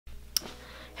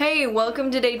Hey,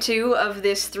 welcome to day 2 of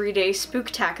this 3-day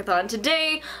spooktacathon.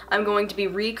 Today, I'm going to be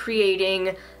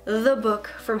recreating the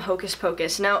book from Hocus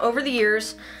Pocus. Now, over the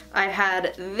years, I've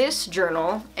had this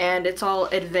journal, and it's all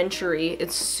adventure-y.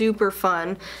 It's super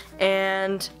fun,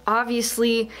 and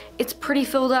obviously, it's pretty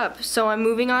filled up, so I'm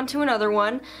moving on to another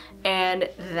one, and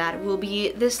that will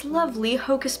be this lovely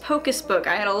Hocus Pocus book.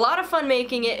 I had a lot of fun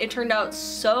making it. It turned out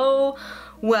so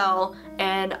well,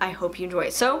 and I hope you enjoy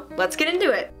it. So, let's get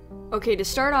into it. Okay, to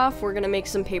start off, we're gonna make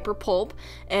some paper pulp,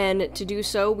 and to do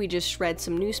so, we just shred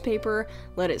some newspaper,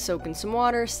 let it soak in some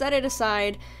water, set it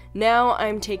aside. Now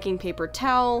I'm taking paper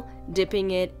towel,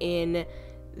 dipping it in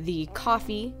the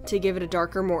coffee to give it a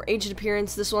darker, more aged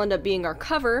appearance. This will end up being our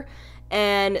cover,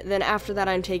 and then after that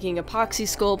I'm taking epoxy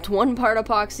sculpt, 1 part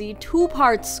epoxy, 2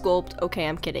 parts sculpt. Okay,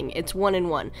 I'm kidding, it's 1 and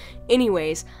 1.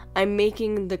 Anyways, I'm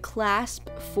making the clasp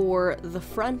for the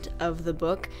front of the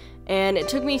book, and it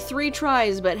took me 3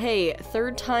 tries, but hey,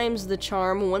 3rd time's the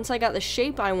charm. Once I got the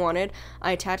shape I wanted,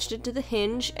 I attached it to the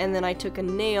hinge, and then I took a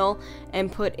nail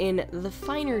and put in the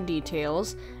finer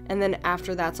details, and then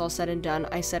after that's all said and done,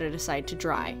 I set it aside to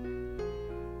dry.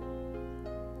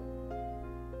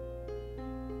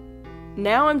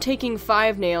 Now I'm taking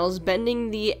 5 nails, bending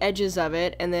the edges of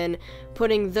it, and then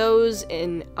putting those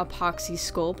in epoxy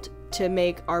sculpt to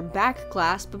make our back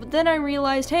clasp, but then I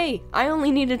realized, hey, I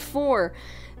only needed 4.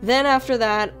 Then after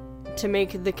that, to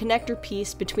make the connector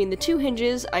piece between the 2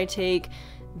 hinges, I take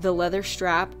the leather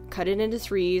strap, cut it into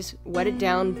 3s, wet it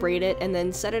down, braid it, and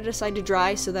then set it aside to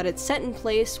dry so that it's set in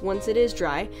place once it is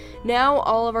dry. Now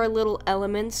all of our little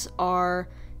elements are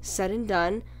set and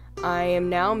done. I am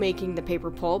now making the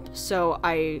paper pulp, so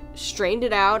I strained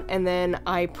it out, and then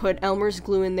I put Elmer's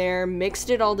glue in there, mixed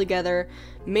it all together,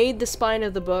 made the spine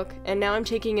of the book, and now I'm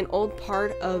taking an old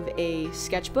part of a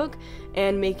sketchbook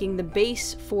and making the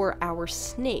base for our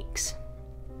snakes.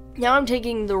 Now I'm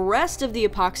taking the rest of the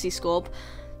epoxy sculpt,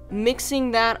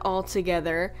 mixing that all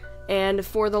together, and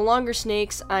for the longer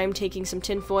snakes, I'm taking some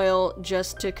tinfoil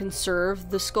just to conserve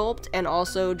the sculpt and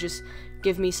also just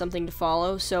give me something to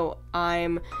follow. So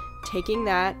I'm taking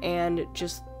that and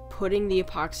just putting the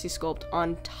epoxy sculpt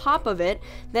on top of it.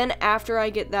 Then after I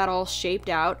get that all shaped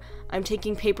out, I'm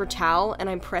taking paper towel and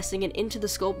I'm pressing it into the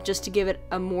sculpt just to give it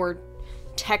a more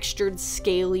textured,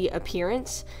 scaly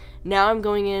appearance. Now I'm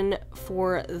going in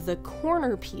for the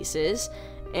corner pieces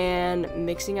and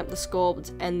mixing up the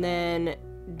sculpt and then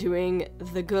doing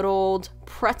the good old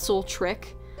pretzel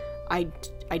trick. I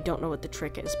don't know what the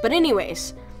trick is, but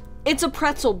anyways, it's a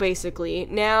pretzel, basically.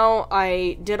 Now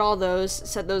I did all those,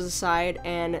 set those aside,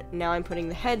 and now I'm putting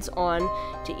the heads on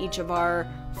to each of our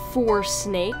 4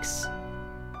 snakes,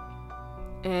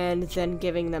 and then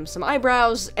giving them some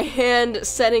eyebrows, and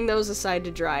setting those aside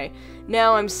to dry.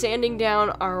 Now I'm sanding down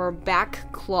our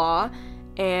back claw,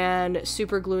 and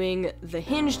super gluing the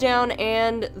hinge down,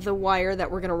 and the wire that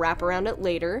we're gonna wrap around it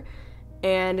later.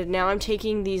 And now I'm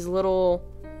taking these little...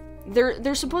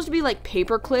 They're supposed to be like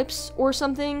paper clips or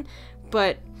something,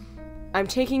 but I'm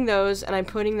taking those and I'm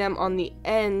putting them on the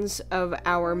ends of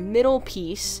our middle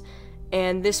piece,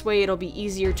 and this way it'll be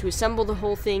easier to assemble the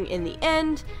whole thing in the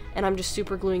end, and I'm just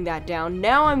super gluing that down.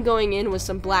 Now I'm going in with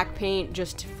some black paint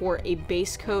just for a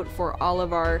base coat for all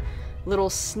of our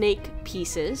little snake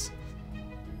pieces.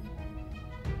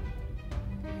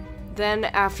 Then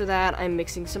after that, I'm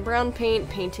mixing some brown paint,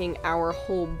 painting our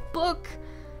whole book,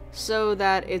 so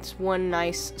that it's one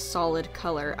nice solid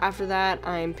color. After that,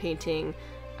 I'm painting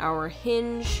our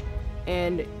hinge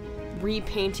and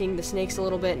repainting the snakes a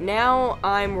little bit. Now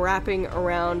I'm wrapping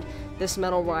around this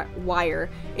metal wire.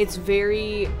 It's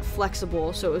very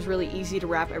flexible, so it was really easy to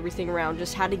wrap everything around.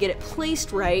 Just had to get it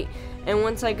placed right, and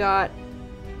once I got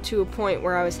to a point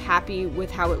where I was happy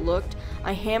with how it looked,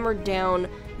 I hammered down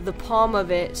the palm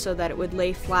of it so that it would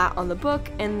lay flat on the book,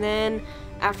 and then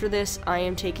after this, I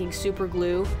am taking super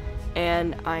glue,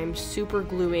 and I'm super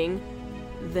gluing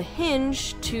the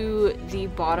hinge to the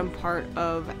bottom part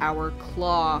of our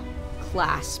claw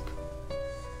clasp.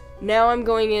 Now I'm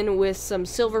going in with some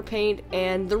silver paint,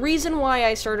 and the reason why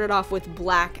I started off with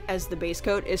black as the base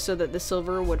coat is so that the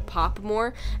silver would pop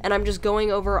more, and I'm just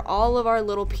going over all of our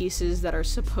little pieces that are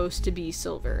supposed to be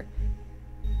silver.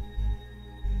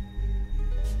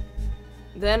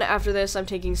 Then after this, I'm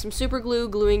taking some super glue,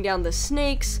 gluing down the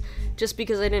snakes, just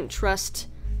because I didn't trust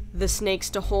the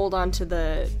snakes to hold onto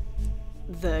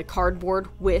the cardboard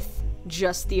with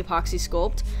just the epoxy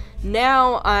sculpt.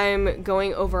 Now I'm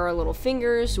going over our little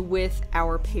fingers with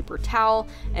our paper towel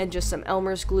and just some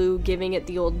Elmer's glue, giving it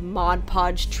the old Mod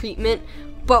Podge treatment,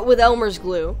 but with Elmer's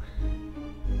glue.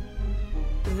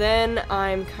 Then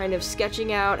I'm kind of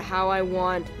sketching out how I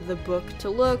want the book to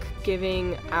look,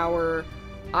 giving our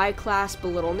eye clasp, a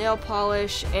little nail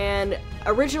polish, and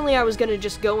originally I was going to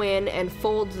just go in and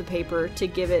fold the paper to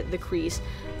give it the crease,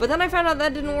 but then I found out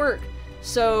that didn't work.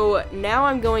 So now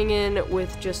I'm going in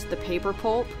with just the paper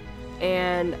pulp,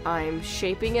 and I'm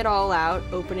shaping it all out,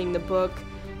 opening the book,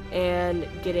 and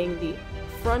getting the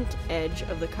front edge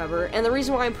of the cover. And the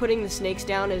reason why I'm putting the snakes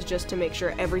down is just to make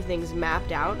sure everything's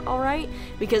mapped out alright,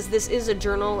 because this is a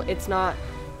journal, it's not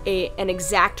an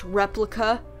exact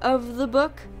replica of the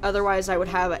book, otherwise I would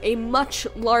have a much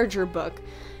larger book.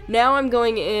 Now I'm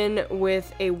going in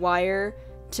with a wire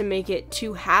to make it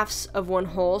 2 halves of one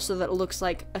whole so that it looks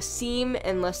like a seam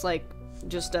and less like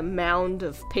just a mound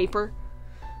of paper.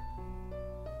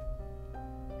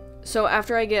 So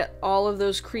after I get all of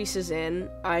those creases in,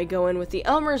 I go in with the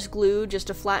Elmer's glue just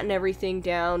to flatten everything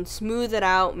down, smooth it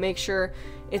out, make sure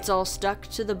it's all stuck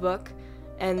to the book.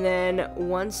 And then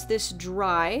once this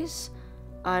dries,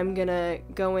 I'm gonna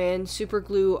go in, super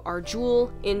glue our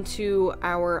jewel into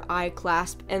our eye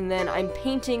clasp, and then I'm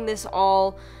painting this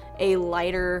all a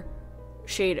lighter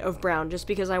shade of brown just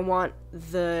because I want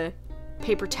the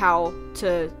paper towel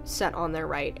to set on there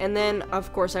right. And then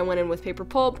of course I went in with paper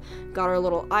pulp, got our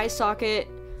little eye socket,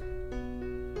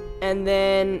 and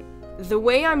then the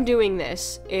way I'm doing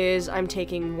this is I'm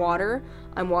taking water,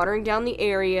 I'm watering down the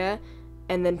area,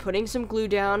 and then putting some glue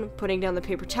down, putting down the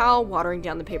paper towel, watering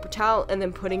down the paper towel, and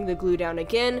then putting the glue down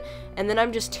again, and then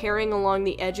I'm just tearing along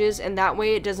the edges, and that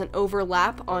way it doesn't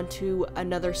overlap onto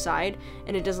another side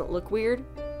and it doesn't look weird.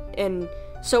 And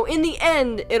so in the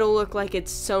end, it'll look like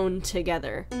it's sewn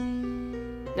together.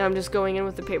 Now I'm just going in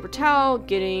with the paper towel,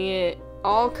 getting it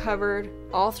all covered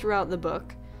all throughout the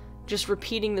book, just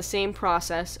repeating the same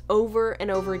process over and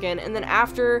over again. And then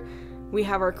after we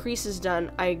have our creases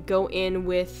done, I go in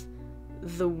with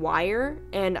the wire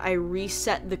and I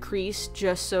reset the crease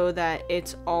just so that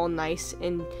it's all nice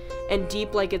and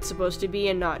deep like it's supposed to be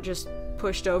and not just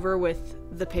pushed over with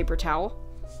the paper towel.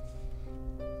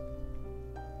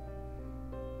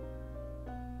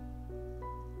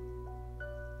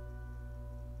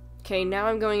 Okay, now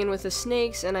I'm going in with the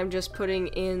snakes and I'm just putting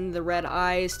in the red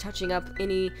eyes, touching up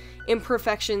any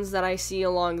imperfections that I see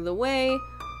along the way.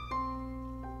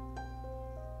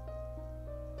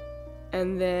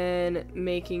 And then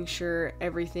making sure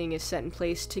everything is set in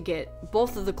place to get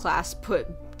both of the clasps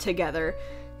put together.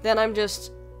 Then I'm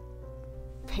just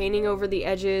painting over the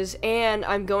edges, and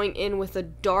I'm going in with a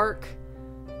dark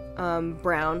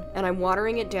brown, and I'm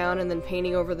watering it down and then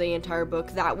painting over the entire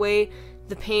book. That way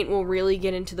the paint will really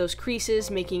get into those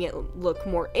creases, making it look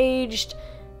more aged.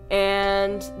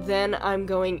 And then I'm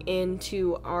going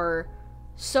into our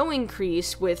sewing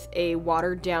crease with a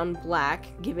watered down black,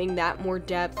 giving that more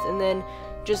depth, and then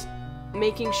just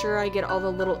making sure I get all the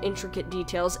little intricate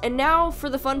details. And now for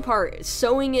the fun part,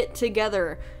 sewing it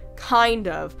together, kind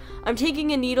of. I'm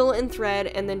taking a needle and thread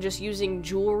and then just using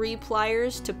jewelry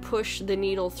pliers to push the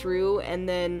needle through and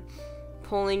then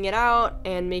pulling it out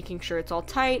and making sure it's all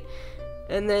tight.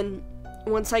 And then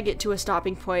once I get to a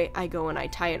stopping point, I go and I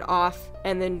tie it off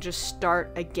and then just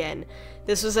start again.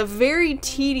 This was a very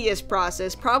tedious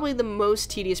process, probably the most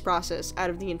tedious process out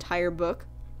of the entire book.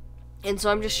 And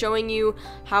so I'm just showing you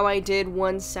how I did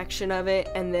one section of it,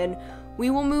 and then we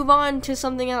will move on to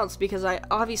something else because I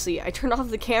turned off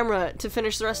the camera to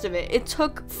finish the rest of it. It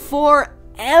took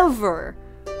forever.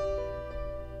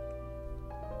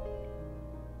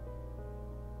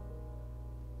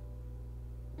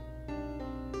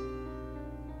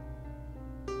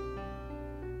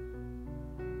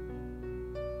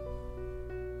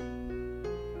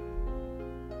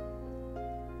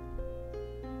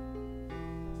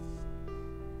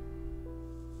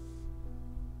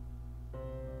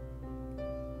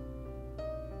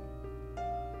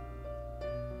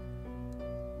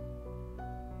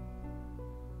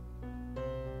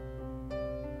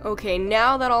 Okay,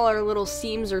 now that all our little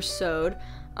seams are sewed,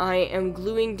 I am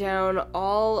gluing down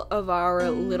all of our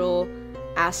little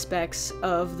aspects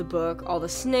of the book, all the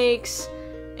snakes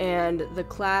and the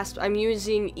clasp. I'm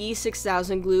using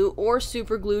E6000 glue or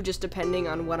super glue, just depending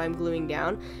on what I'm gluing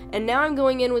down. And now I'm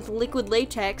going in with liquid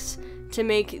latex to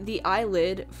make the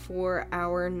eyelid for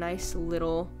our nice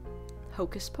little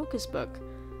Hocus Pocus book.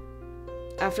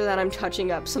 After that, I'm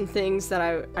touching up some things that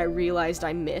I realized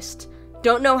I missed.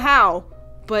 Don't know how,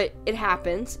 but it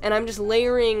happens, and I'm just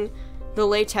layering the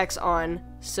latex on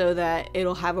so that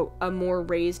it'll have a more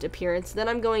raised appearance. Then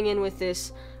I'm going in with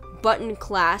this button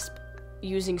clasp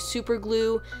using super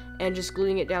glue and just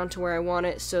gluing it down to where I want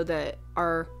it so that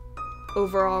our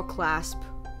overall clasp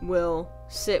will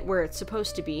sit where it's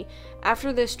supposed to be.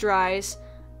 After this dries,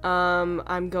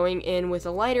 I'm going in with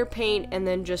a lighter paint and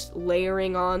then just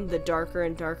layering on the darker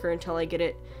and darker until I get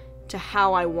it to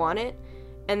how I want it.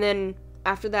 And then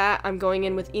after that, I'm going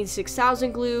in with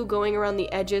E6000 glue, going around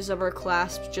the edges of our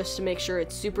clasp just to make sure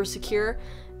it's super secure.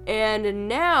 And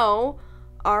now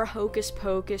our Hocus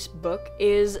Pocus book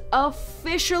is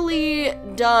officially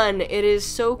done. It is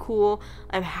so cool.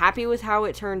 I'm happy with how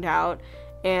it turned out,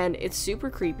 and it's super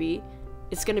creepy.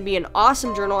 It's going to be an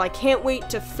awesome journal. I can't wait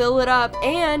to fill it up.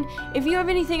 And if you have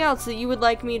anything else that you would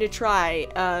like me to try,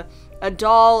 a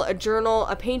doll, a journal,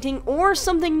 a painting, or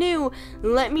something new,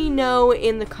 let me know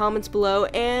in the comments below.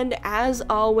 And as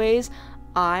always,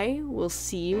 I will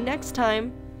see you next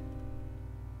time.